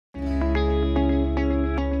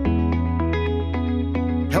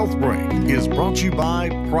HealthBreak is brought to you by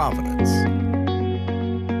Providence.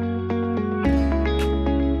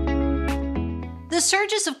 The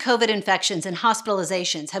surges of COVID infections and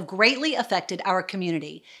hospitalizations have greatly affected our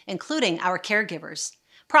community, including our caregivers.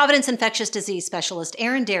 Providence infectious disease specialist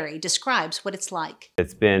Derry describes what it's like.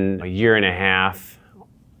 It's been a year and a half,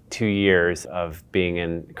 2 years of being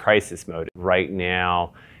in crisis mode. Right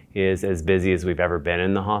now is as busy as we've ever been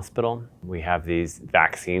in the hospital. We have these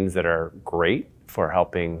vaccines that are great for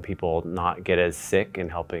helping people not get as sick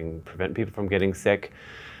and helping prevent people from getting sick.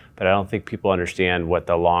 But I don't think people understand what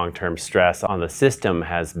the long-term stress on the system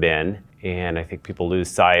has been. And I think people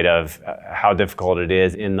lose sight of how difficult it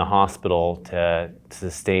is in the hospital to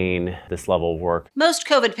sustain this level of work. Most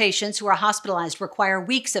COVID patients who are hospitalized require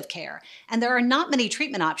weeks of care, and there are not many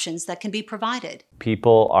treatment options that can be provided.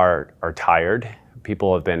 People are tired.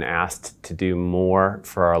 People have been asked to do more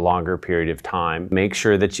for a longer period of time. Make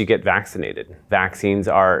sure that you get vaccinated. Vaccines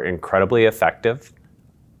are incredibly effective,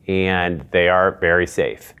 and they are very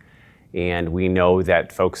safe. And we know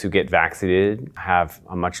that folks who get vaccinated have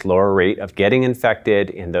a much lower rate of getting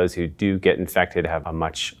infected, and those who do get infected have a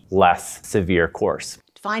much less severe course.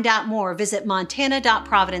 To find out more, visit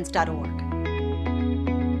montana.providence.org.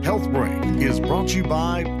 HealthBreak is brought to you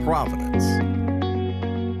by Providence.